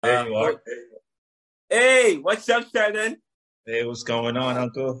There you are. Hey, what's up, Sheldon? Hey, what's going on,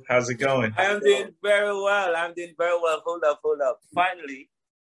 Uncle? How's it going? I am doing very well. I'm doing very well. Hold up. Finally,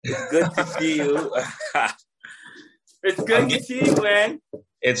 it's good to see you. It's I'm good to ge- see you, man.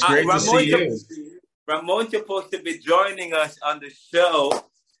 it's Uh, great to see Ramon, you. Ramon's supposed to be joining us on the show.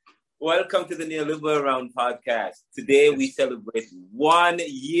 Welcome to the Neoliberal Round podcast. Today we It's celebrate 1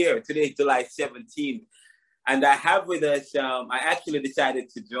 year. Today is July 17th. And I have with us, I actually decided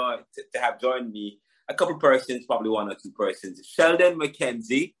to have joined me a couple persons, probably one or two persons. Sheldon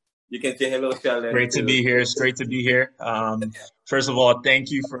McKenzie. You can say hello, Sheldon, great to to be here. It's great to be here. First of all, thank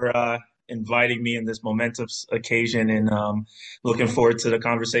you for inviting me in this momentous occasion, and looking forward to the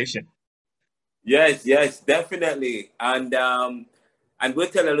conversation. yes, definitely. And we'll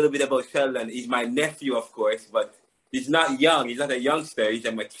tell a little bit about Sheldon. He's my nephew, of course, but he's not young. He's not a youngster. He's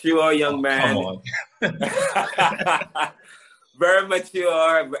a mature young Oh, come man. on. Very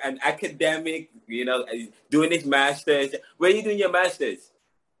mature and academic, doing his master's. Where are you doing your master's?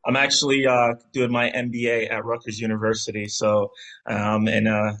 I'm actually doing my MBA at Rutgers University. So, and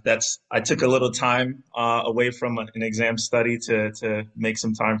that's I took a little time away from an exam study to make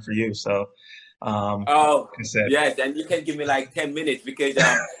some time for you. So, Oh, like I said, yes, and you can give me like 10 minutes because,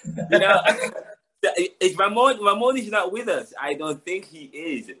 you know, is Ramon is not with us. I don't think he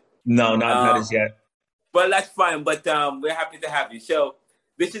is. no, not Um, as yet. Well, that's fine, but we're happy to have you. So,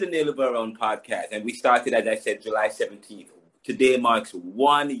 this is the Neoliberal Own podcast, and we started, as I said, July 17th. Today marks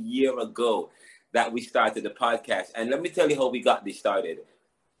 1 year ago that we started the podcast. And let me tell you how we got this started.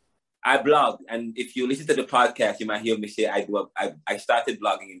 I blogged, and if you listen to the podcast, you might hear me say I started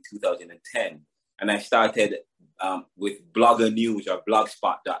blogging in 2010, and I started with Blogger News or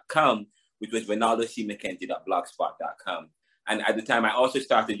blogspot.com, which was renaldocmckenzie.blogspot.com. And at the time, I also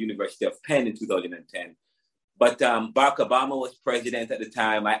started University of Penn in 2010. But Barack Obama was president at the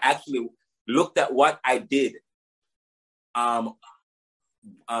time. I actually looked at what I did um,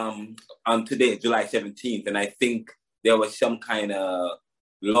 on today, July 17th, and I think there was some kind of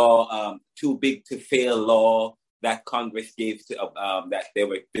law, too big to fail law that Congress gave to that they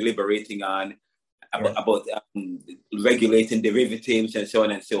were deliberating on Sure. about regulating derivatives and so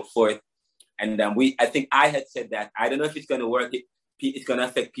on and so forth. And I think I had said that I don't know if it's going to work. It's going to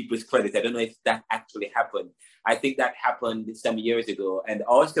affect people's credit. I don't know if that actually happened. I think that happened some years ago. And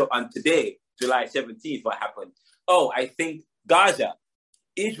also on today, July 17th, what happened? Oh, I think Gaza,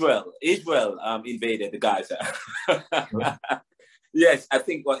 Israel invaded the Gaza. Yes, I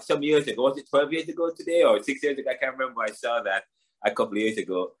think some years ago, was it 12 years ago today or 6 years ago? I can't remember. I saw that a couple of years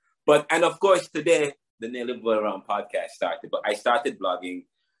ago. And of course, today, the Neoliberal Around podcast started. But I started blogging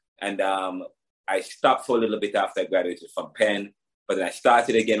and I stopped for a little bit after I graduated from Penn. But then I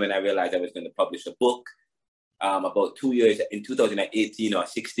started again when I realized I was going to publish a book. About 2 years, in 2018 or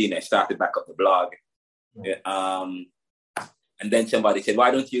 16, I started back up the blog. And then somebody said, why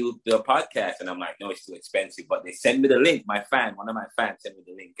don't you do a podcast? And I'm like, no, it's too expensive. But they sent me the link. One of my fans sent me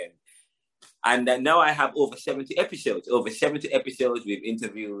the link. And then now I have over 70 episodes. Over 70 episodes. We've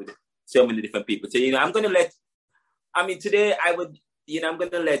interviewed so many different people. So, I'm going to today I'm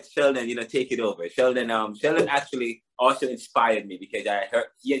going to let Sheldon, take it over. Sheldon actually also inspired me because I heard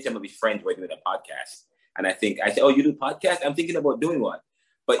he and some of his friends were doing a podcast. And I said, oh, you do podcast? I'm thinking about doing one.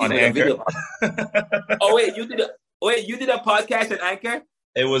 But it On was a Anchor. video podcast. Oh, wait, you did a podcast on Anchor?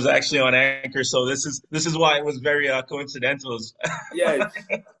 It was actually on Anchor, so this is why it was very coincidental. Yes.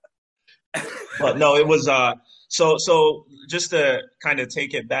 But no, it was so just to kind of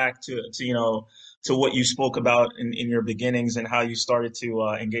take it back to to what you spoke about in your beginnings and how you started to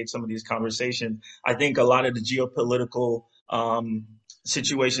engage some of these conversations. I think a lot of the geopolitical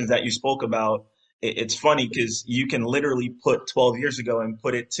situations that you spoke about, it's funny because you can literally put 12 years ago and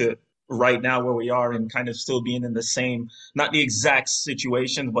put it to right now where we are and kind of still being in the same, not the exact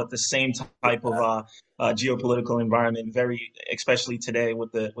situation, but the same type of geopolitical environment, very especially today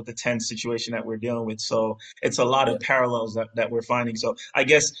with the tense situation that we're dealing with. So it's a lot of parallels that we're finding. So I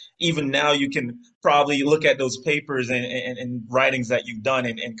guess even now you can probably look at those papers and writings that you've done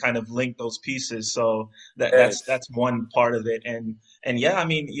and kind of link those pieces. So Yes. that's one part of it. And yeah, I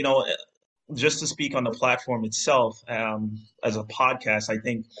mean, just to speak on the platform itself, as a podcast, I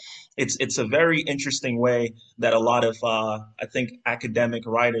think it's a very interesting way that a lot of I think academic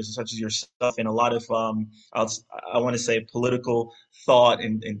writers such as yourself and a lot of I want to say political thought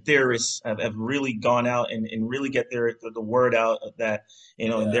and theorists have really gone out and really get the word out of that, and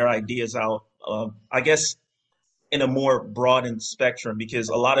Yeah. their ideas out. I guess in a more broadened spectrum, because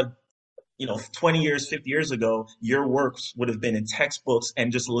a lot of 20 years, 50 years ago, your works would have been in textbooks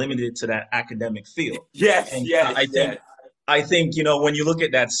and just limited to that academic field. Yes, And yes, I think yes. I think, when you look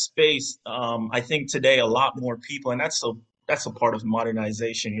at that space, I think today a lot more people, and that's a part of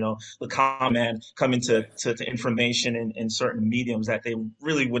modernization, the common man coming Yeah, to information in certain mediums that they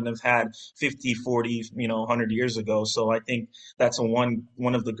really wouldn't have had 50, 40, 100 years ago. So I think that's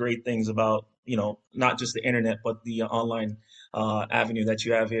one of the great things about, not just the internet, but the online avenue that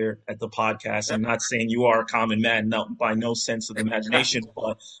you have here at the podcast. And not saying you are a common man, no, by no sense of the imagination,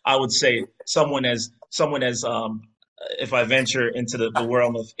 but I would say someone as if I venture into the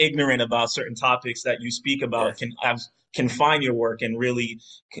realm of ignorant about certain topics that you speak about, yes, can find your work and really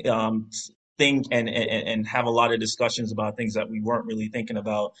um, think and have a lot of discussions about things that we weren't really thinking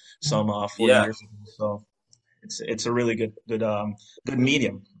about some 40 yeah. years ago. So it's a really good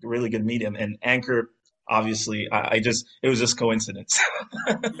medium, really good medium. And Anchor, obviously, I just it was just coincidence.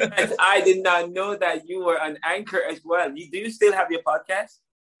 Yes, I did not know that you were an anchor as well. Do you still have your podcast?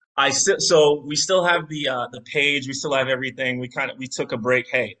 So we still have the page, we still have everything. We took a break.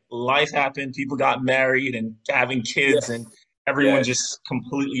 Hey, life happened, people got married and having kids, and Yes, everyone yes, just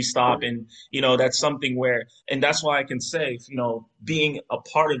completely stopped. And that's something where, and that's why I can say, being a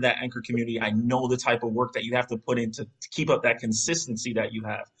part of that Anchor community, I know the type of work that you have to put in to keep up that consistency that you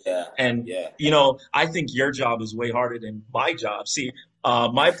have. yeah, And yeah. I think your job is way harder than my job. See,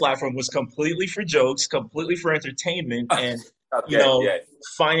 my platform was completely for jokes, completely for entertainment, and you Okay, know, yes,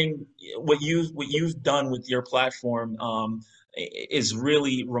 finding what you've done with your platform is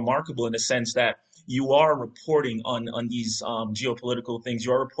really remarkable in the sense that you are reporting on these geopolitical things.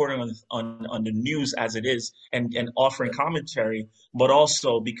 You are reporting on the news as it is, and offering yes, commentary, but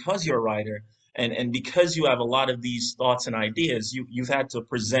also because you're a writer and because you have a lot of these thoughts and ideas, you've had to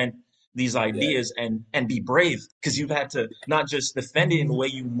present these yes, ideas and be brave because you've had to not just defend it in the way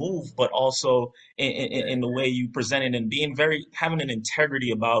you move, but also in yes, the way you present it and being very having an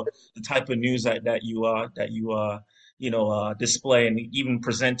integrity about the type of news that you display and even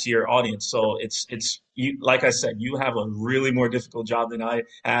present to your audience. So it's you, like I said, you have a really more difficult job than I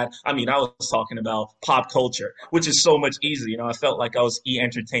had. I mean, I was talking about pop culture, which is so much easier. I felt like I was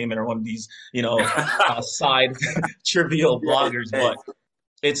entertainment or one of these side trivial yes, bloggers, yes. but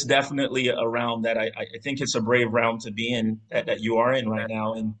it's definitely a realm that I think it's a brave realm to be in that you are in right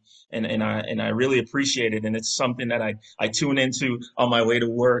now, and I really appreciate it, and it's something that I tune into on my way to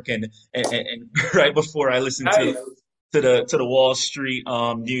work, and right before I listen to Nice. to the Wall Street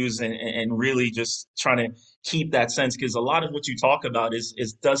news, and really just trying to keep that sense, because a lot of what you talk about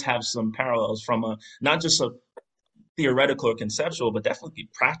is does have some parallels from a not just a theoretical or conceptual, but definitely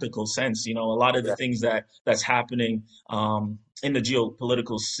practical sense. A lot of the Yeah, things that's happening in the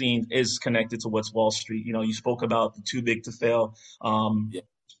geopolitical scene is connected to what's Wall Street. You spoke about the too big to fail, yeah,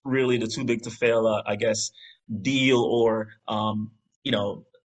 really the too big to fail, I guess, deal, or you know,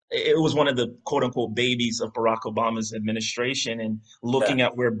 it was one of the quote unquote babies of Barack Obama's administration, and yeah, looking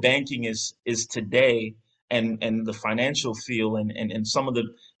at where banking is today, and the financial field, and some of the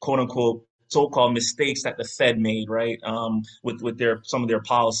quote unquote so-called mistakes that the Fed made, right? With their some of their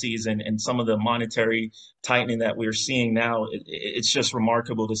policies, and some of the monetary tightening that we're seeing now, it's just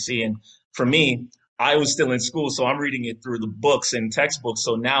remarkable to see. And for me, I was still in school, so I'm reading it through the books and textbooks.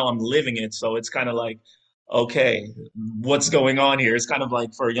 So now I'm living it. So it's kind of like, okay, what's going on here? It's kind of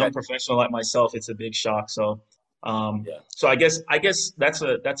like for a yeah, young professional like myself, it's a big shock. So, yeah. so I guess that's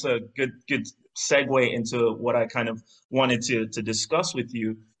a good segue into what I kind of wanted to discuss with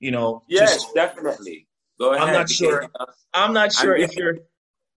you. Just Yes, definitely. Go I'm ahead not because sure. I'm not I'm sure there. if you're.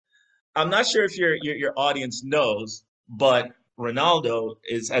 I'm not sure if your audience knows, but Ronaldo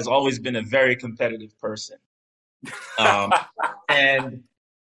has always been a very competitive person. Um, and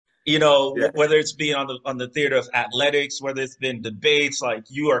Yeah, whether it's being on the theater of athletics, whether it's been debates, like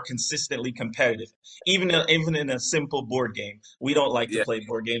you are consistently competitive. Even in a simple board game, we don't like to yeah. play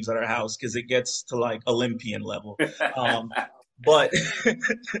board games at our house because it gets to like Olympian level. But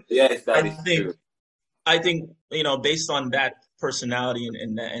Yes, that I is think true. I think based on that personality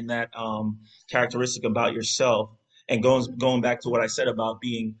and that characteristic about yourself, and going back to what I said about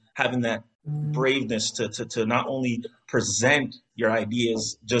having that braveness to not only present your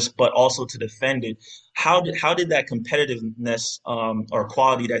ideas but also to defend it. How did that competitiveness or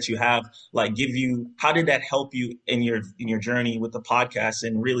quality that you have like give you? How did that help you in your journey with the podcast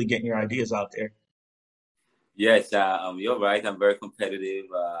and really getting your ideas out there? Yes, you're right. I'm very competitive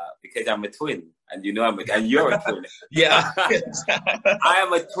because I'm a twin, and and you're a twin. Yeah. I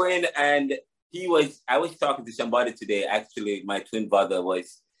am a twin, and I was talking to somebody today. Actually, my twin brother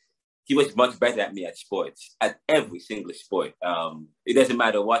he was much better at me at sports, at every single sport. It doesn't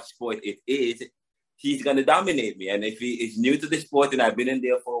matter what sport it is, he's gonna dominate me. And if he is new to the sport and I've been in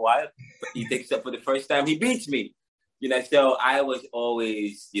there for a while, he takes up for the first time, he beats me. So I was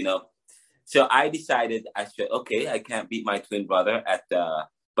always, so I decided I said, okay, I can't beat my twin brother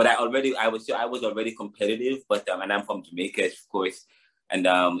but I was already competitive, but and I'm from Jamaica, of course, and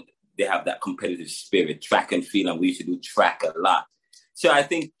they have that competitive spirit, track and field, and we used to do track a lot. So I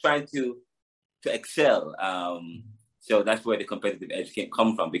think trying to excel, so that's where the competitive edge can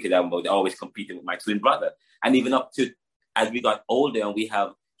come from, because I was always competing with my twin brother, and even up to as we got older, and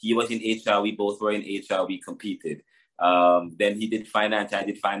he was in HR, we both were in HR, we competed. Then he did finance, I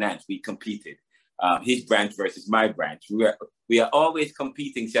did finance, we competed. His branch versus my branch. We are always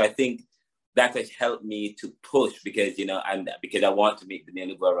competing. So I think that has helped me to push, because, and because I want to make the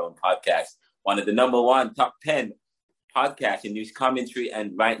Nearly Go Around podcast one of the number one top 10 podcasts in news commentary.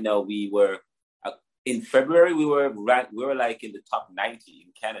 And right now in February, we were like in the top 90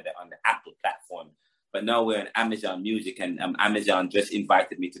 in Canada on the Apple platform. But now we're on Amazon Music, and Amazon just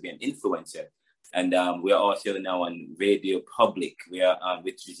invited me to be an influencer. And we are also now on Radio Public. We are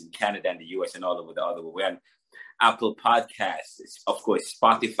which is in Canada and the US and all over the other world. We're on Apple Podcasts, of course,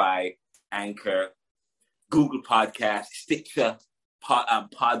 Spotify, Anchor, Google Podcasts, Stitcher,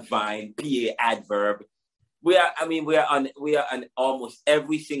 Podvine, PA Adverb. We are on almost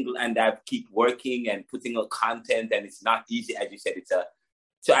every single, and I keep working and putting out content, and it's not easy, as you said.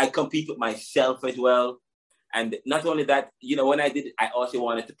 So I compete with myself as well. And not only that, when I did it, I also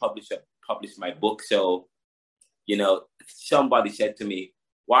wanted to publish my book. So, somebody said to me,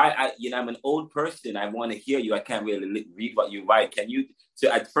 I'm an old person. I want to hear you. I can't really read what you write. Can you? So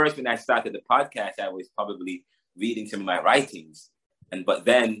at first, when I started the podcast, I was probably reading some of my writings. But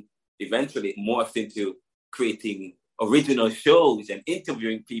then eventually it morphed into creating original shows and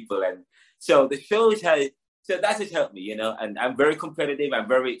interviewing people. And so that has helped me, and I'm very competitive. I'm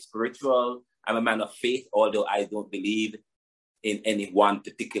very spiritual. I'm a man of faith, although I don't believe in any one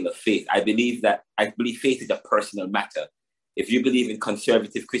particular faith. I believe faith is a personal matter. If you believe in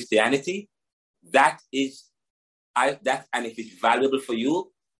conservative Christianity, and if it's valuable for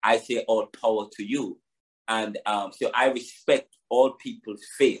you, I say all power to you. And so I respect all people's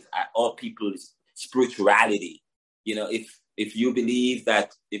faith, all people's spirituality. If you believe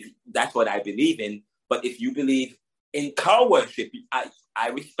if that's what I believe in, but if you believe in cow worship, I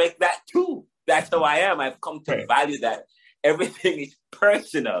respect that too. That's how I am. I've come to value that everything is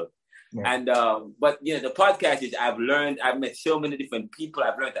personal. Yeah. And but the podcast is I've met so many different people.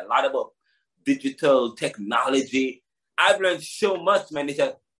 I've learned a lot about digital technology. I've learned so much, man.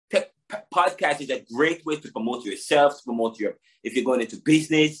 Podcast is a great way to promote yourself, if you're going into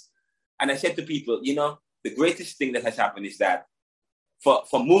business. And I said to people, the greatest thing that has happened is that for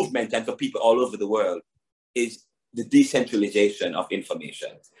movement and for people all over the world is the decentralization of information.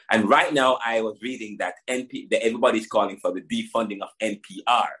 And right now I was reading that everybody's calling for the defunding of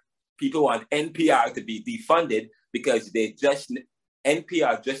NPR. People want NPR to be defunded because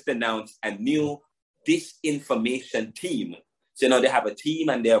NPR just announced a new disinformation team. So now they have a team,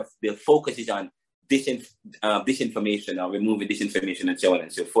 and their focus is on disinformation, or removing disinformation, and so on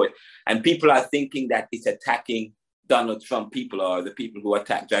and so forth. And people are thinking that it's attacking Donald Trump people, or the people who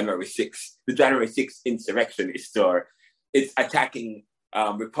attacked January 6th, the January 6th insurrectionists, or it's attacking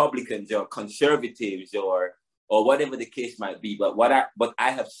Republicans or conservatives or whatever the case might be. But what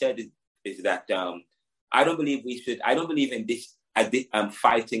I have said is that I don't believe in this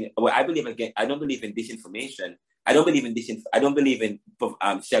fighting. Well, I don't believe in disinformation. I don't believe in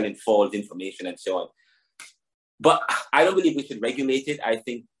selling false information and so on. But I don't believe we should regulate it. I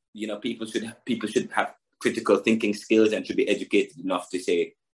think people should have critical thinking skills and should be educated enough to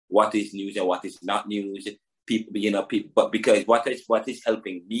say what is news and what is not news. But because what is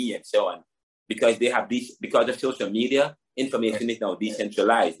helping me and so on, because because of social media, information is now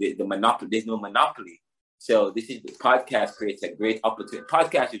decentralized. There's no monopoly. So the podcast creates a great opportunity.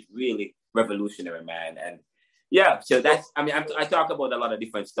 Podcast is really revolutionary, man. And yeah, so I talk about a lot of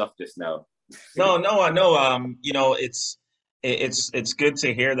different stuff just now. No, I know. It's good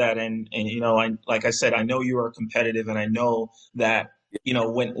to hear that, and like I said, I know you are competitive, and I know that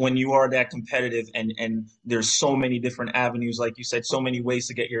when you are that competitive, and there's so many different avenues, like you said, so many ways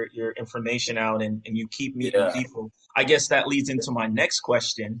to get your information out, and you keep meeting people. I guess that leads into my next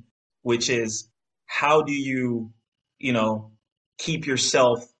question, which is, how do you keep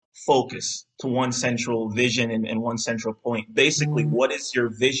yourself focused to one central vision and one central point? Basically, what is your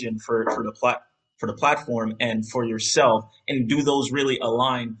vision for the platform and for yourself, and do those really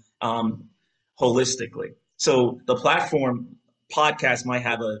align holistically? So the platform podcast might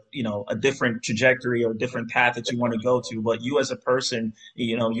have a different trajectory or different path that you want to go to, but you as a person,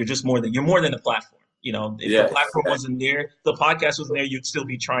 you're more than a platform. if the Yes. platform wasn't there, the podcast wasn't there, you'd still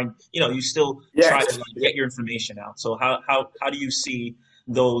be trying, you still try to Yes. like get your information out. So how do you see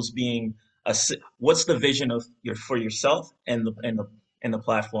those being what's the vision of for yourself and the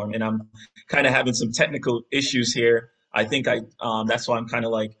platform? And I'm kind of having some technical issues here. I think that's why I'm kind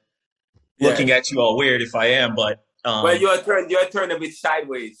of like looking Yes. at you all weird if I am, but Well, you're turned a bit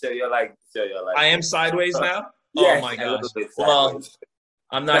sideways, so you're like, I am sideways now. Oh yes, my a gosh. little bit Well, sideways.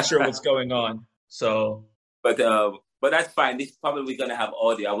 I'm not sure what's going on. So But that's fine. This probably gonna have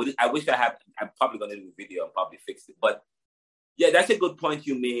audio. I wish I had. I'm probably gonna do a video and probably fix it. But yeah, that's a good point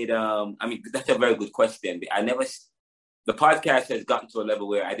you made. I mean, that's a very good question. The podcast has gotten to a level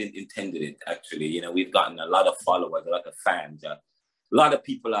where I didn't intend it. Actually, we've gotten a lot of followers, a lot of fans. A lot of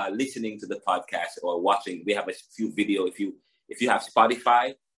people are listening to the podcast or watching. We have a few video. If you have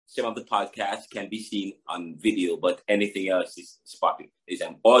Spotify, some of the podcasts can be seen on video, but anything else is Spotify is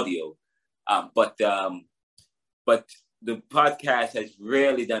an audio. But the podcast has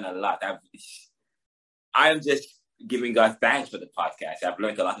really done a lot. I'm just giving God thanks for the podcast. I've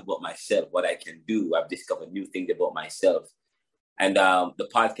learned a lot about myself, what I can do. I've discovered new things about myself. And the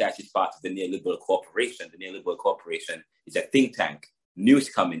podcast is part of the Neoliberal Corporation. The Neoliberal Corporation is a think tank, news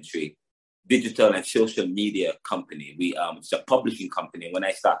commentary, digital and social media company. It's a publishing company. When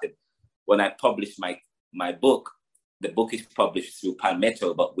I published my book, the book is published through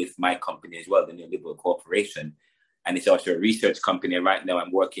Palmetto, but with my company as well, the Neoliberal Corporation. And it's also a research company. Right now,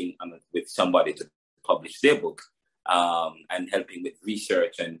 I'm working with somebody to publish their book and helping with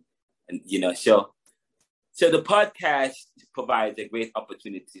research so the podcast provides a great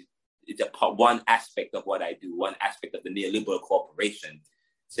opportunity. It's one aspect of what I do, one aspect of the Neoliberal Corporation.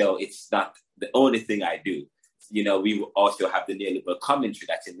 So it's not the only thing I do. We also have the Neoliberal Commentary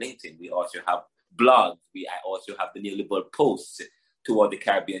that's in LinkedIn. We also have blogs. I also have the Neoliberal Posts toward the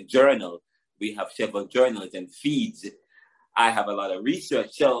Caribbean Journal. We have several journals and feeds. I have a lot of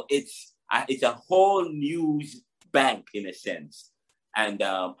research. So it's a whole news bank in a sense, and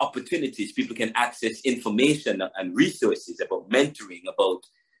opportunities. People can access information and resources about mentoring, about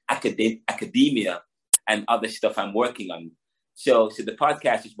academia, and other stuff I'm working on. So the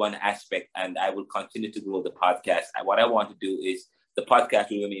podcast is one aspect, and I will continue to grow the podcast. What I want to do is the podcast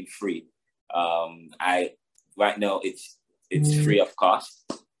will remain free. Right now it's free of cost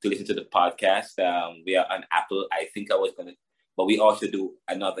to listen to the podcast. We are on Apple. But we also do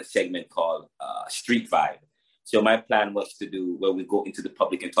another segment called Street Vibe. So my plan was to do where we go into the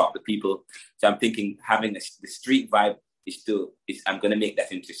public and talk to people. So I'm thinking having the Street Vibe I'm going to make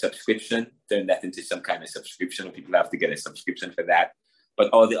that into subscription, turn that into some kind of subscription. People have to get a subscription for that. But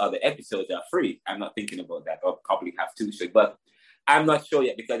all the other episodes are free. I'm not thinking about that. I'll probably have to. But I'm not sure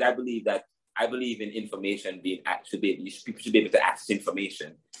yet, because I believe in information being people should be able to access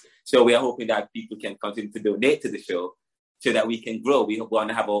information. So we are hoping that people can continue to donate to the show so that we can grow. We want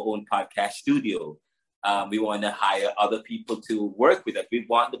to have our own podcast studio. We want to hire other people to work with us. We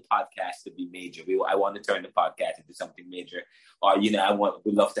want the podcast to be major. I want to turn the podcast into something major. Or, we'd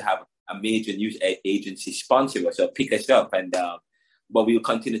love to have a major news agency sponsor us or pick us up. But we'll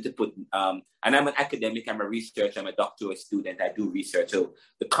continue to put, and I'm an academic, I'm a researcher, I'm a doctoral student, I do research. So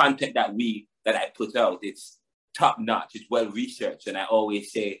the content that I put out, it's top notch, it's well researched. And I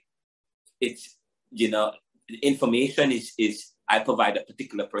always say it's, information is I provide a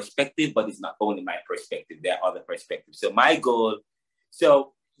particular perspective, but it's not only my perspective, there are other perspectives. So my goal, I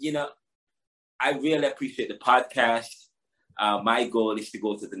really appreciate the podcast. My goal is to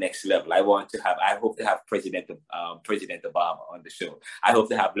go to the next level. I hope to have President Obama on the show. I hope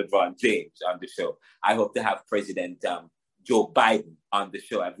to have LeBron James on the show. I hope to have President Joe Biden on the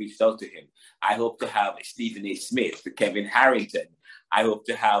show. I've reached out to him. I hope to have Stephen A. Smith, Kevin Harrington. I hope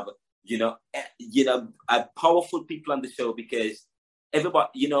to have, powerful people on the show, because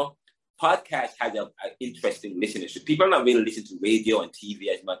everybody, podcast has an interesting listenership. People are not really listening to radio and TV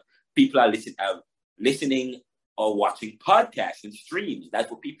as much. People are listening or watching podcasts and streams.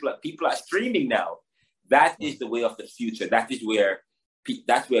 That's what people are streaming now. That is the way of the future. That is where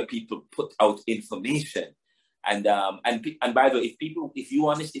people put out information. And by the way,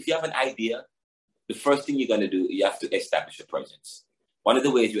 if you have an idea, the first thing you're going to do, you have to establish a presence. One of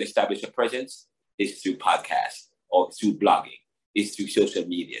the ways you establish a presence is through podcasts or through blogging, is through social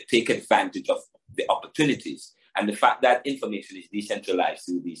media. Take advantage of the opportunities. And the fact that information is decentralized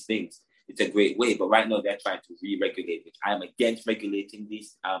through these things, it's a great way. But right now they're trying to re-regulate it. I'm against regulating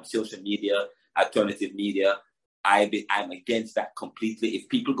these social media, alternative media. I'm against that completely. If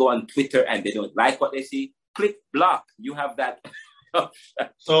people go on Twitter and they don't like what they see, click block. You have that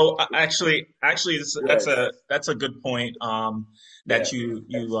So actually, Yes, that's a good point that yeah, you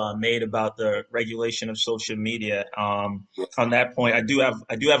made about the regulation of social media. yeah, On that point, I do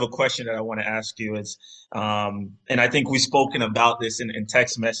have a question that I want to ask you. And I think we've spoken about this in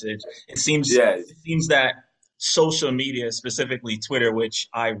text message. yes, It seems that social media, specifically Twitter, which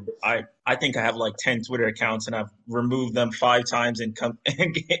I think I have like 10 Twitter accounts, and I've removed them 5 times and come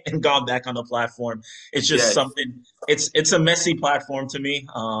and gone back on the platform. It's just yes. something. It's a messy platform to me,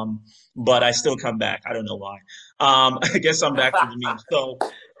 but I still come back. I don't know why. I guess I'm back for the memes. So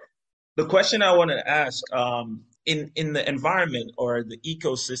the question I wanted to ask, in the environment or the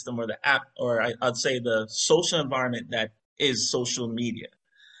ecosystem or the app, or I'd say the social environment that is social media,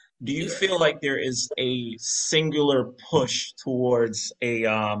 do you Yes. feel like there is a singular push towards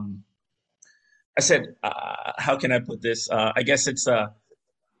I said, how can I put this? I guess it's a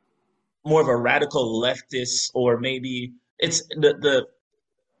more of a radical leftist, or maybe it's the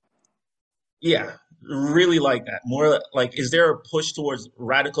yeah, really like that. More like, is there a push towards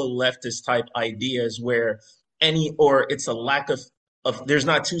radical leftist type ideas where or it's a lack of there's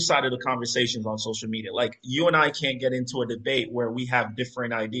not two-sided conversations on social media. Like you and I can't get into a debate where we have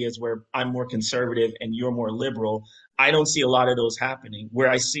different ideas, where I'm more conservative and you're more liberal. I don't see a lot of those happening. Where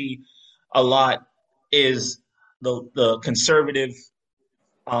I see a lot is the conservative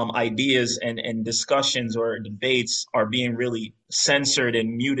ideas and discussions or debates are being really censored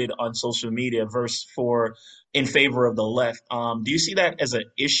and muted on social media versus for in favor of the left. Do you see that as an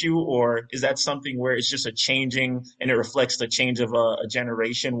issue, or is that something where it's just a changing and it reflects the change of a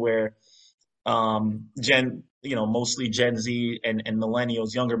generation where mostly Gen Z and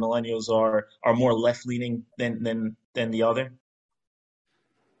millennials, younger millennials are more left leaning than the other?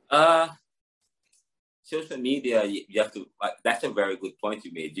 Uh, Social media, you have to. That's a very good point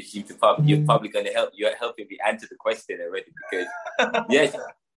you made. You seem to you're probably going to You're helping me answer the question already because yes,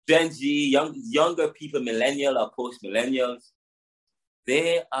 Gen Z, younger people, millennial or post millennials,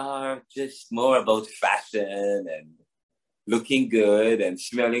 they are just more about fashion and looking good and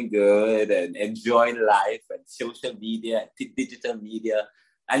smelling good and enjoying life and social media and digital media.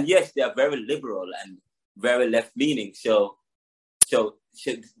 And yes, they are very liberal and very left leaning. So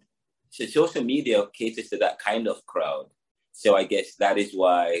social media caters to that kind of crowd. So I guess that is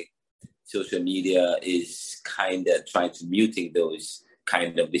why social media is kind of trying to muting those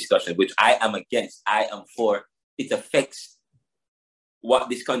kind of discussions, which I am against. I am for. It affects what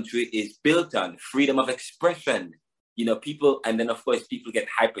this country is built on: freedom of expression. People, and then of course people get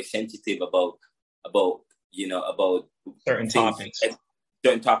hypersensitive about about Certain things, topics.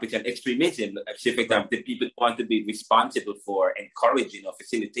 certain topics and extremism. Say, for Right. example, the people want to be responsible for encouraging or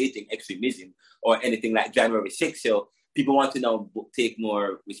facilitating extremism or anything like January 6th. So people want to now take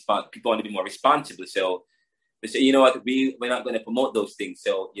more response. People want to be more responsible. So they say, you know what, we're not going to promote those things.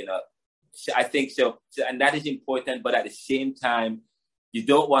 So I think so, and that is important. But at the same time, you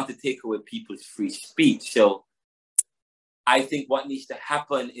don't want to take away people's free speech. So I think what needs to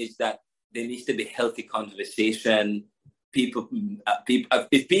happen is that there needs to be healthy conversation.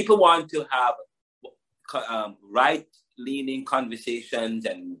 If people want to have right-leaning conversations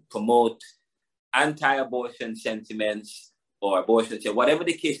and promote anti-abortion sentiments or abortion, whatever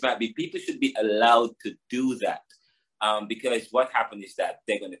the case might be, people should be allowed to do that. Because what happens is that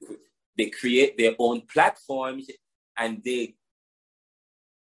they create their own platforms and they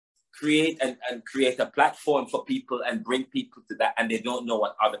create a platform for people and bring people to that, and they don't know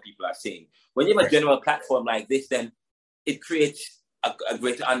what other people are saying. When you have a Right. general platform like this, then it creates a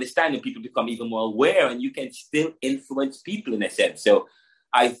greater understanding. People become even more aware, and you can still influence people in a sense. So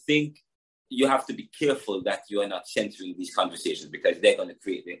I think you have to be careful that you are not censoring these conversations, because they're going to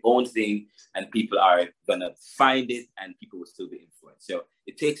create their own thing and people are going to find it and people will still be influenced. So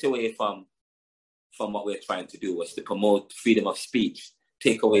it takes away from what we're trying to do, was to promote freedom of speech,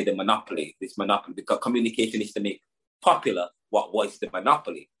 take away this monopoly, because communication is to make popular what was the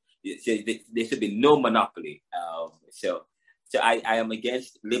monopoly. There should be no monopoly. So I am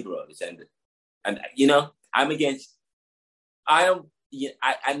against liberals, and I'm against. I am. Yeah,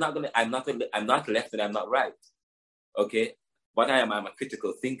 I'm not left and I'm not right. Okay, what I'm a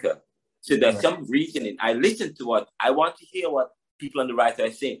critical thinker. So there's Right. some reasoning. I listen to what I want to hear, what people on the right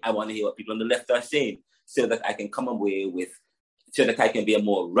are saying. I want to hear what people on the left are saying, so that I can come away with, so that I can be a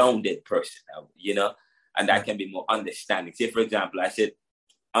more rounded person, and I Right. can be more understanding. Say, for example, I said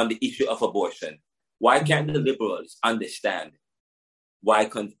on the issue of abortion, why can't the liberals understand why,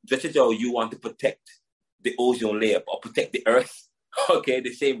 just as though you want to protect the ozone layer or protect the earth, okay,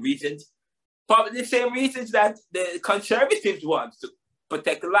 the same reasons, probably the same reasons that the conservatives want to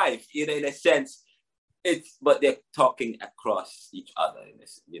protect life, in a sense. but they're talking across each other in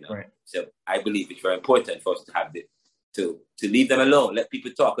this, Right. So I believe it's very important for us to have to leave them alone, let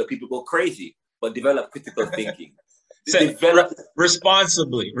people talk, let people go crazy, but develop critical thinking.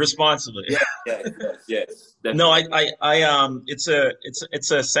 Responsibly. Yes. No, it's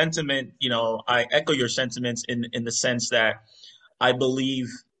a sentiment, I echo your sentiments in the sense that I believe,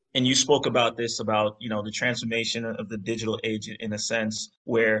 and you spoke about this, about, the transformation of the digital age in a sense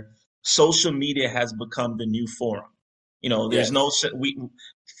where social media has become the new forum. There's Yes.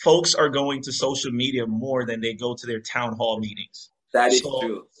 folks are going to social media more than they go to their town hall meetings. That is So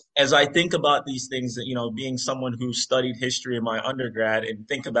true. as I think about these things, being someone who studied history in my undergrad and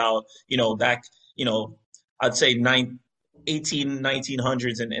think about, back, I'd say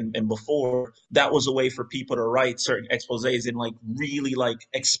 1900s and before, that was a way for people to write certain exposés and like really like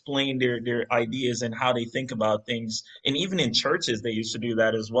explain their ideas and how they think about things. And even in churches, they used to do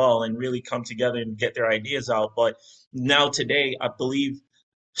that as well and really come together and get their ideas out. But now today, I believe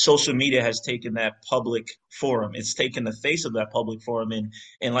social media has taken that public forum. It's taken the face of that public forum, and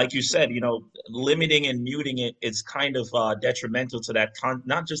like you said, limiting and muting it is kind of detrimental to that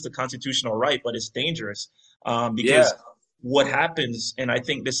not just the constitutional right, but it's dangerous Yeah. because what happens, and I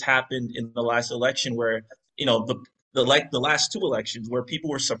think this happened in the last election, where the last two elections, where people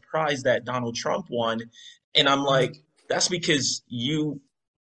were surprised that Donald Trump won, and I'm like, that's because you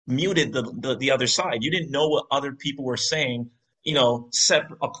muted the other side. You didn't know what other people were saying,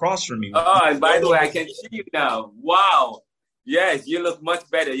 across from you. Oh, and No by the way, one I was. can see you now. Wow. Yes, you look much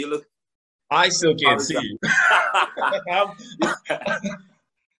better. You look I still can't see you.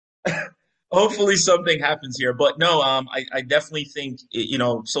 Hopefully something happens here, but no, I definitely think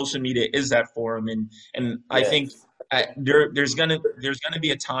social media is that forum, and I think Yes. there's gonna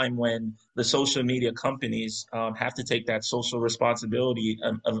be a time when the social media companies have to take that social responsibility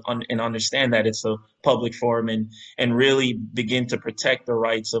and understand that it's a public forum and really begin to protect the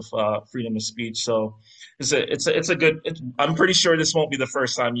rights of freedom of speech. So I'm pretty sure this won't be the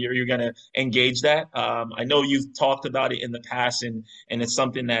first time you're gonna engage that. I know you've talked about it in the past, and it's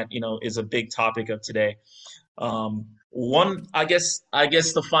something that is a big topic of today. I guess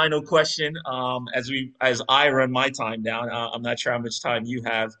the final question, as I run my time down, I'm not sure how much time you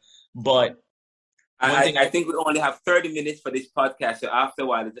have, but one thing I think we only have 30 minutes for this podcast. So after a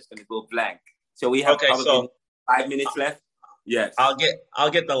while, it's just going to go blank. So we have okay, probably so 5 minutes left. Yes. I'll get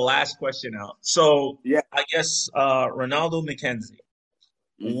the last question out. So Yeah. I guess Renaldo McKenzie,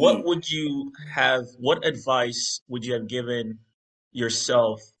 Mm-hmm. what advice would you have given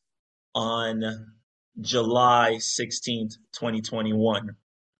yourself on July 16th, 2021?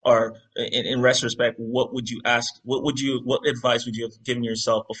 Or in retrospect, what advice would you have given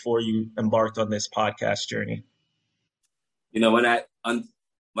yourself before you embarked on this podcast journey? You know, when I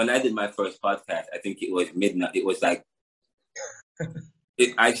did my first podcast, I think it was midnight. It was like to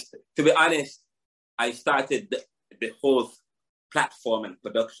be honest, I started the whole platform and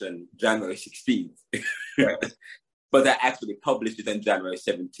production January 16th. Right. But I actually published it on January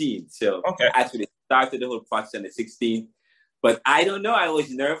 17th. So Okay. I actually started the whole process on the 16th. But I don't know. I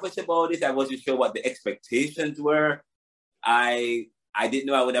was nervous about it. I wasn't sure what the expectations were. I didn't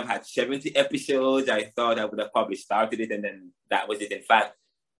know I would have had 70 episodes. I thought I would have probably started it, and then that was it. In fact,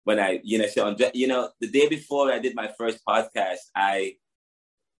 when the day before I did my first podcast,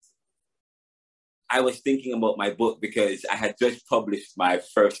 I was thinking about my book because I had just published my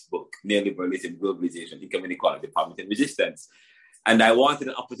first book, Neoliberalism, Globalization, Income Inequality, Poverty, and Resistance. And I wanted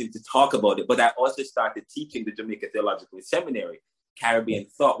an opportunity to talk about it. But I also started teaching the Jamaica Theological Seminary, Caribbean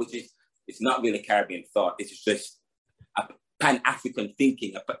Thought, which is, it's not really Caribbean thought. It's just a Pan-African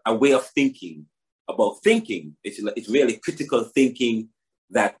thinking, a way of thinking about thinking. It's really critical thinking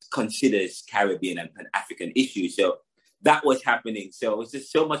that considers Caribbean and Pan-African issues. So that was happening. So it was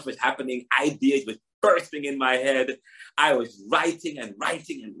just so much was happening. Ideas was bursting in my head. I was writing and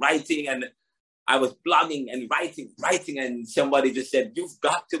I was blogging and writing, and somebody just said, "You've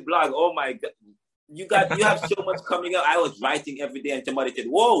got to blog." Oh my God, you have so much coming up. I was writing every day, and somebody said,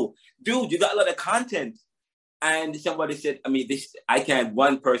 "Whoa, dude, you got a lot of content." And somebody said,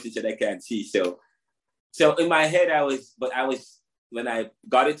 one person said I can't see. So in my head, when I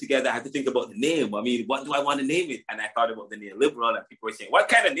got it together, I had to think about the name. I mean, what do I want to name it? And I thought about the neoliberal, and people were saying, "What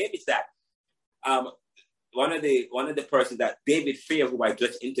kind of name is that?" One of the persons that David Fair, who I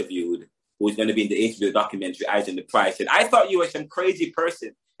just interviewed, who's going to be in the HBO documentary Eyes on the Prize, said, "I thought you were some crazy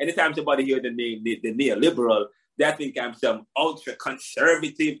person. Anytime somebody hear the name the neoliberal, they think I'm some ultra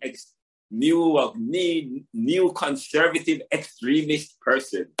conservative, new conservative extremist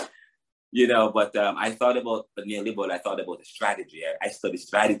person." But I thought about the neoliberal. I thought about the strategy. I studied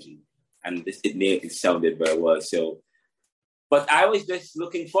strategy. and it sounded very well. So, but I was just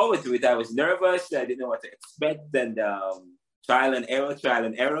looking forward to it. I was nervous. I didn't know what to expect, and trial and error,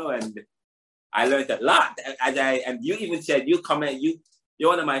 and I learned a lot. And you even said you're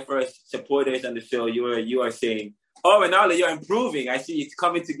one of my first supporters on the show. You are saying, "Oh, Renaldo, you're improving. I see it's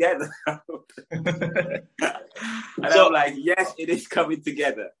coming together." And I'm like, "Yes, it is coming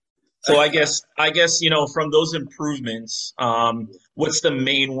together." So I guess from those improvements, what's the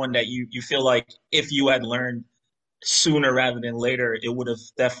main one that you feel like if you had learned sooner rather than later, it would have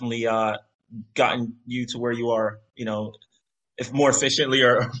definitely gotten you to where you are, if more efficiently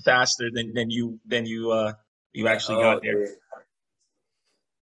or faster than you actually got there. Yeah.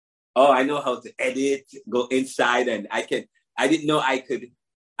 Oh, I know how to edit, go inside, and I didn't know I could.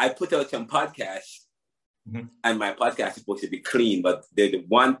 I put out some podcasts, and my podcast is supposed to be clean, but there's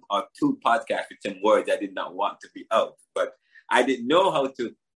one or two podcasts with some words I did not want to be out. But I didn't know how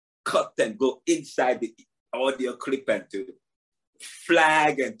to cut and go inside the audio clip and to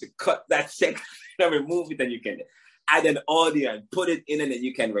flag and to cut that section and remove it, and you can add an audio and put it in, and then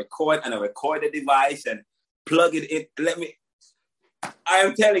you can record on a recorder device and plug it in. I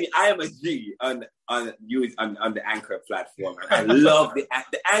am telling you, I am a G on the Anchor platform. I love the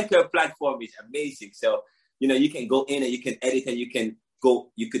Anchor platform is amazing. So, you can go in and you can edit and you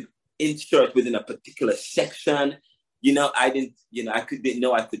could insert within a particular section. I didn't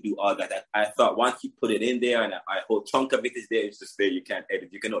know I could do all that. I thought once you put it in there and a whole chunk of it is there, it's just there. You can't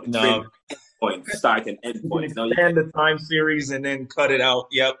edit. You can only trim point, start and end point. You can expand the time series and then cut it out.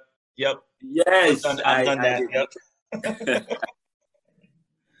 Yep. Yes. I've done that. Yep.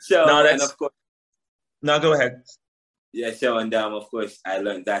 So, no, and of course. No, go ahead. Yeah, so, and of course, I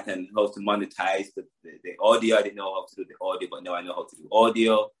learned that and how to monetize the audio. I didn't know how to do the audio, but now I know how to do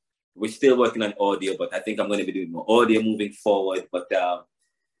audio. We're still working on audio, but I think I'm going to be doing more audio moving forward. But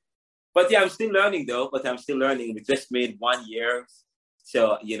yeah, I'm still learning though. We just made 1 year,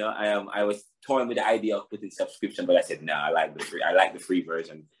 so I was torn with the idea of putting subscription, but I said no. I like the free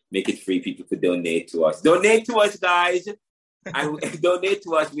version. Make it free. People could donate to us. Donate to us, guys. And donate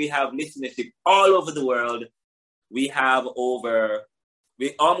to us. We have listenership all over the world. We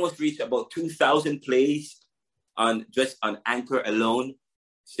almost reached about 2,000 plays on Anchor alone.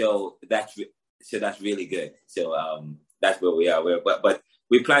 So that's really good. So that's where we are. But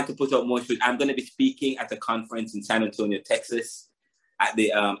we plan to put out more shows. I'm going to be speaking at a conference in San Antonio, Texas, at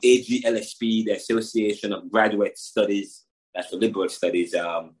the AGLSP, the Association of Graduate Studies. That's for liberal studies.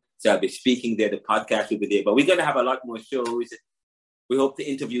 So I'll be speaking there. The podcast will be there. But we're going to have a lot more shows. We hope to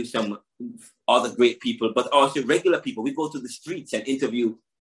interview some other great people, but also regular people. We go to the streets and interview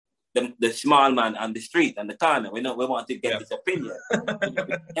the small man on the street and the corner. We want to get his opinion.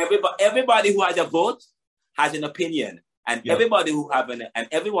 Everybody who has a vote has an opinion, and everyone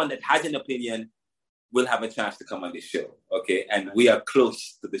that has an opinion will have a chance to come on this show. Okay, and we are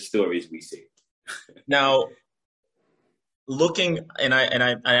close to the stories we see. Now, looking, and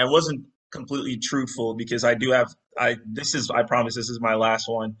I wasn't completely truthful because I do have. I promise this is my last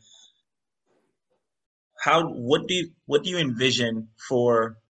one. What do you envision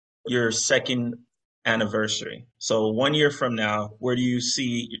for your second anniversary? So 1 year from now, where do you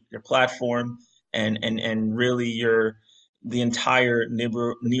see your platform and really the entire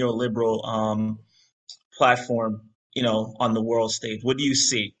neoliberal platform, on the world stage? What do you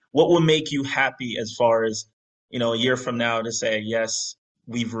see? What will make you happy as far as, a year from now to say, yes,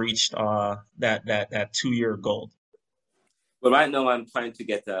 we've reached that 2-year goal? Well, right now I'm trying to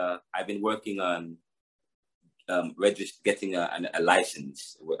get I've been working on getting a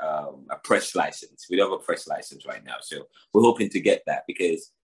license, a press license. We don't have a press license right now, so we're hoping to get that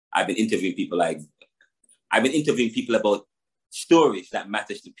because I've been interviewing people about stories that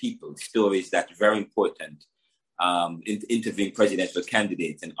matters to people, stories that are very important. Interviewing presidential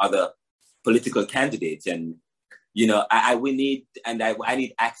candidates and other political candidates, and I need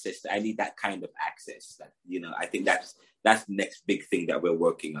access. I need that kind of access. That I think that's the next big thing that we're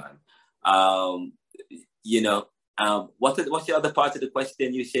working on. What's the other part of the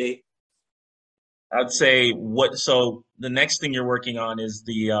question you say? I'd say so the next thing you're working on is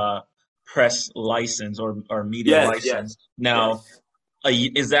the press license or media license. Yes, now,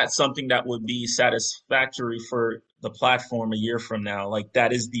 is that something that would be satisfactory for the platform a year from now? Like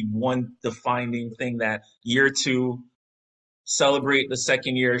that is the one defining thing that year 2, celebrate the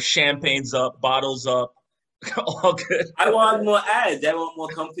second year, champagne's up, bottles up, all good. I want more ads. I want more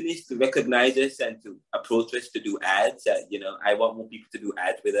companies to recognize us and to approach us to do ads. I want more people to do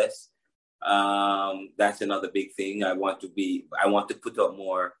ads with us. That's another big thing. I want to put out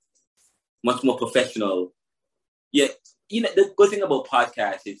much more professional. Yeah, the good thing about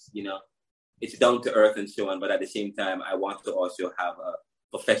podcasts is, it's down to earth and so on. But at the same time, I want to also have a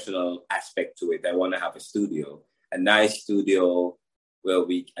professional aspect to it. I want to have a studio, a nice studio where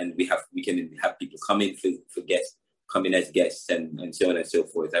we can have people come in for guests, come in as guests and so on and so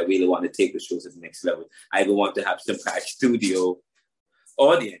forth. I really want to take the show to the next level. I even want to have some kind of studio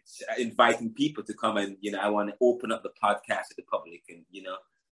audience, inviting people to come and, I want to open up the podcast to the public and,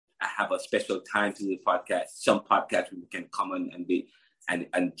 I have a special time to do the podcast. Some podcasts we can come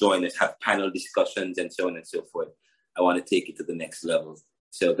and join us, have panel discussions and so on and so forth. I want to take it to the next level.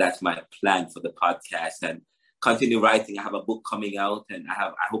 So that's my plan for the podcast and continue writing. I have a book coming out and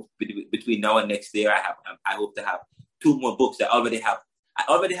I hope between now and next year, I hope to have 2 more books. I already have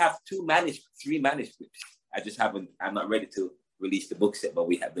 3 manuscripts. I'm not ready to release the books yet, but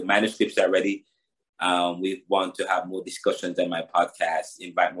we have the manuscripts are ready. We want to have more discussions on my podcast,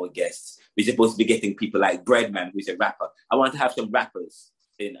 invite more guests. We're supposed to be getting people like Breadman, who's a rapper. I want to have some rappers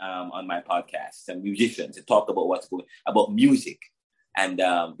on my podcast, some musicians to talk about about music. And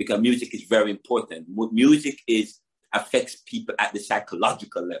because music is very important. Music affects people at the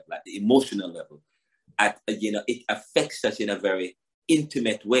psychological level, at the emotional level. It affects us in a very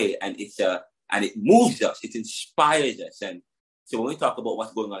intimate way, and it moves us, it inspires us. And so when we talk about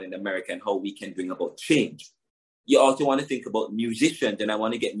what's going on in America and how we can bring about change, you also want to think about musicians, and I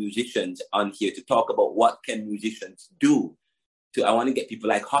want to get musicians on here to talk about what can musicians do. I want to get people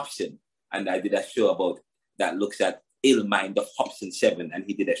like Hobson, and I did a show about that looks at Ill Mind of Hobson 7, and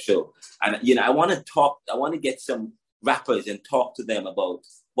he did a show. And I want to get some rappers and talk to them about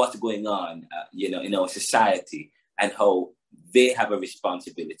what's going on, in our society and how they have a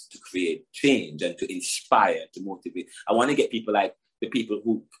responsibility to create change and to inspire, to motivate. I want to get people like the people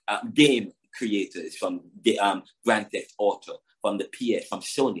who game creators from the Grand Theft Auto, from the PS, from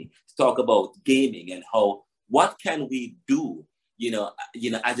Sony, to talk about gaming and what can we do,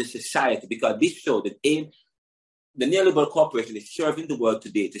 as a society, because this show, the neoliberal corporation is serving the world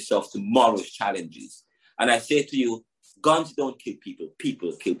today to solve tomorrow's challenges. And I say to you, guns don't kill people,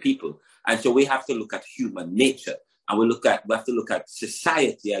 people kill people. And so we have to look at human nature. And we have to look at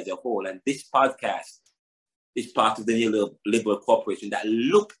society as a whole. And this podcast is part of the neoliberal corporation that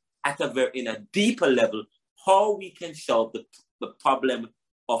look at in a deeper level how we can solve the problem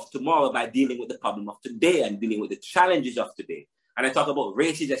of tomorrow by dealing with the problem of today and dealing with the challenges of today. And I talk about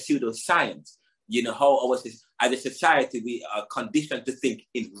race as a pseudoscience. How as a society we are conditioned to think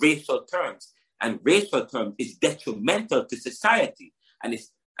in racial terms, and racial terms is detrimental to society. And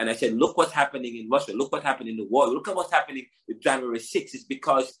I said, look what's happening in Russia. Look what happened in the war. Look at what's happening with January 6th. It's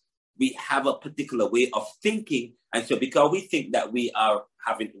because we have a particular way of thinking. And so because we think that we are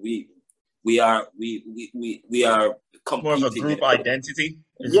competing. More of a group identity?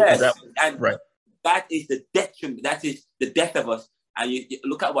 Yes. Right. That is the detriment. That is the death of us. And you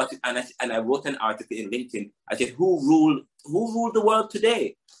look at I wrote an article in LinkedIn. I said, who ruled the world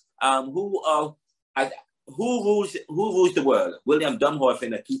today? Who rules the world? William Dumhoff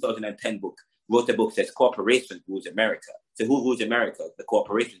in a 2010 book wrote a book that says corporations rules America. So who rules America? The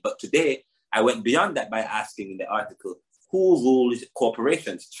corporations. But today I went beyond that by asking in the article, who rules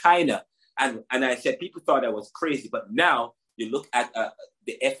corporations? China. And I said people thought I was crazy, but now you look at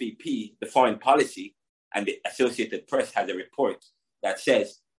the FEP, the foreign policy, and the Associated Press has a report that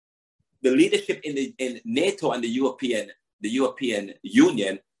says the leadership in NATO and the European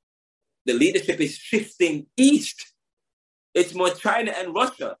Union, the leadership is shifting east. It's more China and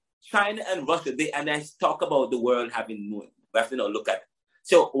Russia. And I talk about the world having more. We have to look at.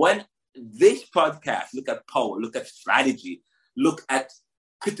 So when this podcast, look at power, look at strategy, look at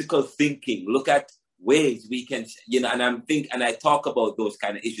critical thinking, look at ways we can, and I talk about those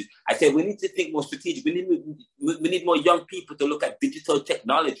kind of issues. I say we need to think more strategic. We need more young people to look at digital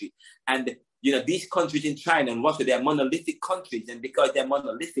technology. And, these countries in China and Russia, they are monolithic countries. And because they're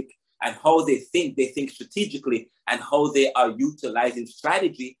monolithic and how they think strategically and how they are utilizing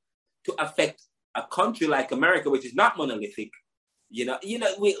strategy to affect a country like America, which is not monolithic. We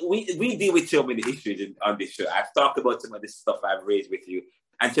deal with so many issues on this show. I've talked about some of this stuff I've raised with you.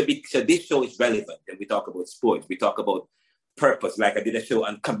 And so this show is relevant. And we talk about sports. We talk about purpose. Like I did a show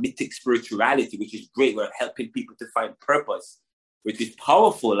on committed spirituality, which is great. We're helping people to find purpose, which is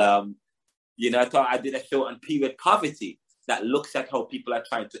powerful. I did a show on period poverty that looks at how people are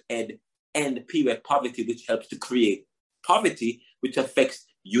trying to end period poverty, which helps to create poverty, which affects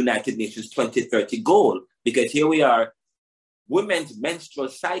United Nations 2030 goal. Because here we are, women's menstrual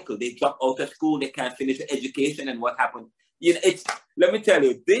cycle. They drop out of school. They can't finish their education. And what happened? Let me tell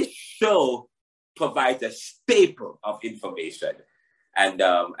you, this show provides a staple of information, and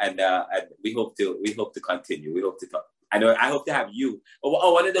we hope to continue. We hope to I hope to have you.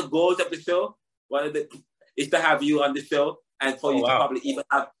 One of the goals of the show, is to have you on the show, and for you to probably even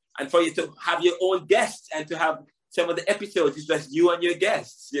have, and for you to have your own guests, and to have some of the episodes it's just you and your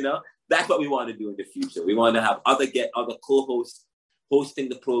guests. You know, that's what we want to do in the future. We want to have other co-hosts hosting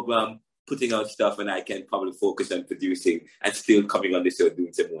the program, putting out stuff, and I can probably focus on producing and still coming on the show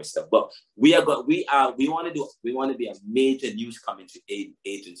doing some more stuff. But we want to be a major news commentary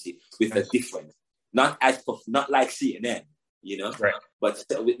agency with a difference, not like CNN, you know, right? But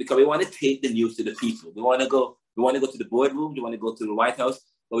because we want to take the news to the people. We want to go to the boardroom. We want to go to the White House,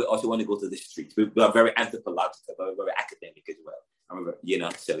 but we also want to go to the streets. We are very anthropological, but we're very academic as well. I remember, you know.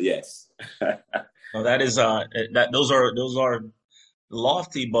 So yes. Well, that is those are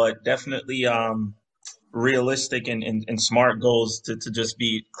lofty, but definitely realistic and smart goals to just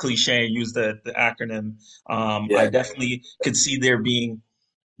be cliche and use the acronym. I definitely could see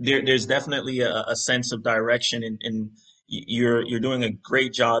there's definitely a sense of direction, and you're doing a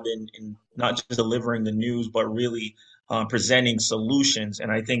great job in not just delivering the news, but really presenting solutions.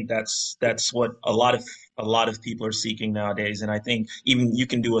 And I think that's what a lot of people are seeking nowadays. And I think even you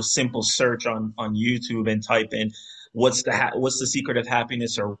can do a simple search on YouTube and type in what's the secret of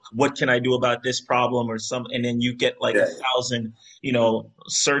happiness, or what can I do about this problem, or and then you get like 1,000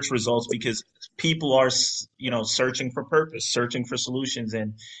 search results, because people are searching for purpose, searching for solutions,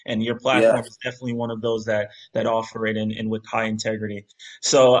 and your platform is definitely one of those that offer it, and with high integrity.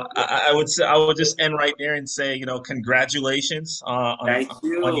 So I would just end right there and say, congratulations on 1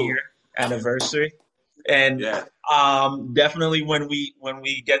 year anniversary. And definitely when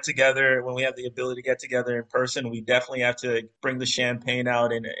we get together, when we have the ability to get together in person, we definitely have to bring the champagne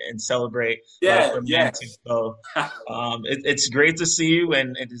out and celebrate like we're meant to. So it's great to see you,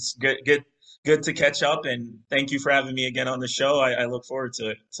 and it's good to catch up. And thank you for having me again on the show. I look forward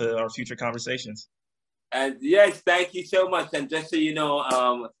to our future conversations. And yes, thank you so much. And just so you know,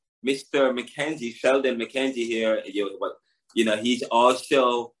 Mr. McKenzie, Sheldon McKenzie here, he's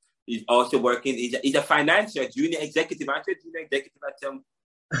also working. He's a financier, junior executive. Aren't you a junior executive at some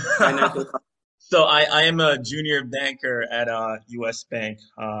financial company? So I am a junior banker at U.S. Bank.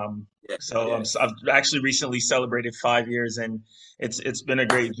 I've actually recently celebrated 5 years, and it's been a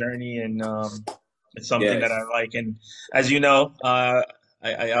great journey, and it's something that I like. And as you know,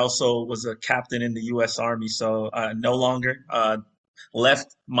 I also was a captain in the U.S. Army, so no longer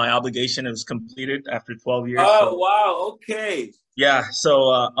left. My obligation is completed after 12 years. Oh, wow. Okay. Yeah,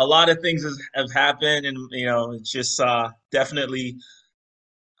 so a lot of things have happened, and it's just definitely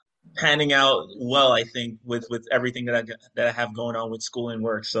panning out well, I think, with everything that I have going on with school and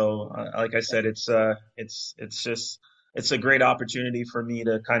work. So, like I said, it's a great opportunity for me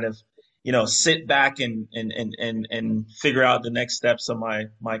to kind of sit back and figure out the next steps of my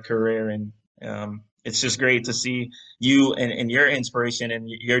career, and it's just great to see you and your inspiration and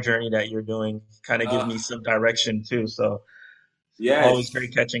your journey that you're doing kind of give me some direction too. So. Yeah, always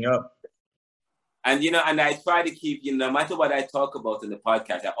great catching up. And and I try to keep, no matter what I talk about in the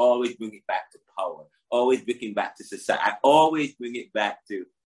podcast, I always bring it back to power, always bring it back to society. I always bring it back to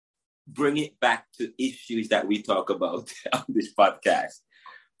issues that we talk about on this podcast.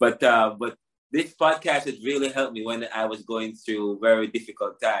 But this podcast has really helped me when I was going through very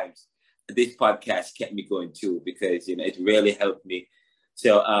difficult times. This podcast kept me going too, because it really helped me.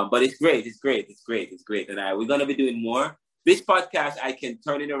 So, but it's great, and we're gonna be doing more. This podcast, I can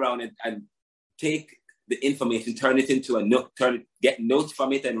turn it around and take the information, turn it into a note, get notes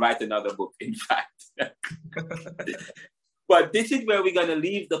from it, and write another book, in fact. But this is where we're going to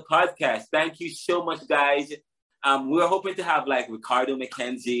leave the podcast. Thank you so much, guys. We're hoping to have like Ricardo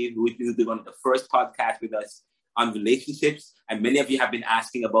McKenzie, who will be one of the first podcasts with us on relationships. And many of you have been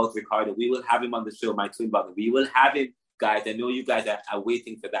asking about Ricardo. We will have him on the show, my twin brother. We will have him, guys. I know you guys are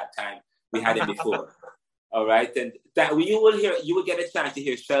waiting for that time. We had him before. All right, and that you will get a chance to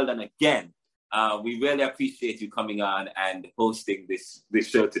hear Sheldon again. We really appreciate you coming on and hosting this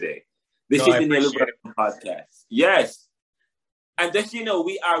show today. This is the Neil podcast. Yes, and just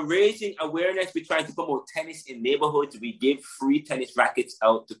we are raising awareness. We're trying to promote tennis in neighborhoods. We give free tennis rackets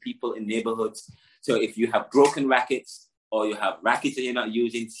out to people in neighborhoods. So if you have broken rackets or you have rackets that you're not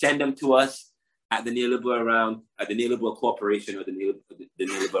using, send them to us at the Neoliberal Around, at the Neoliberal Corporation, or the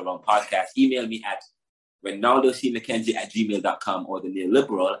Neoliberal Around podcast. Email me at RenaldoCMcKenzie@gmail.com, or the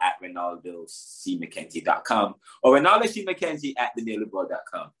Neoliberal at RenaldoCMcKenzie.com, or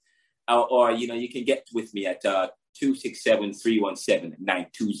RenaldoCMcKenzie@theneoliberal.com. Or you can get with me at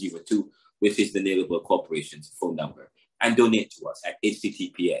 267-317-9202, which is the Neoliberal Corporation's phone number, and donate to us at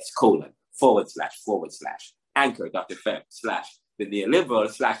https://anchor.fm/the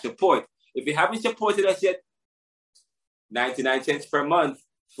Neoliberal/support. If you haven't supported us yet, 99 cents per month,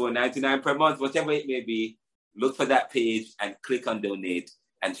 $4.99 per month, whatever it may be. Look for that page and click on donate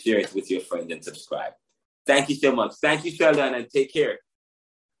and share it with your friends and subscribe. Thank you so much. Thank you, Sheldon, and take care.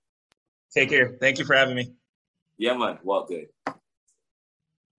 Take care. Thank you for having me. Yeah, man. Walk good.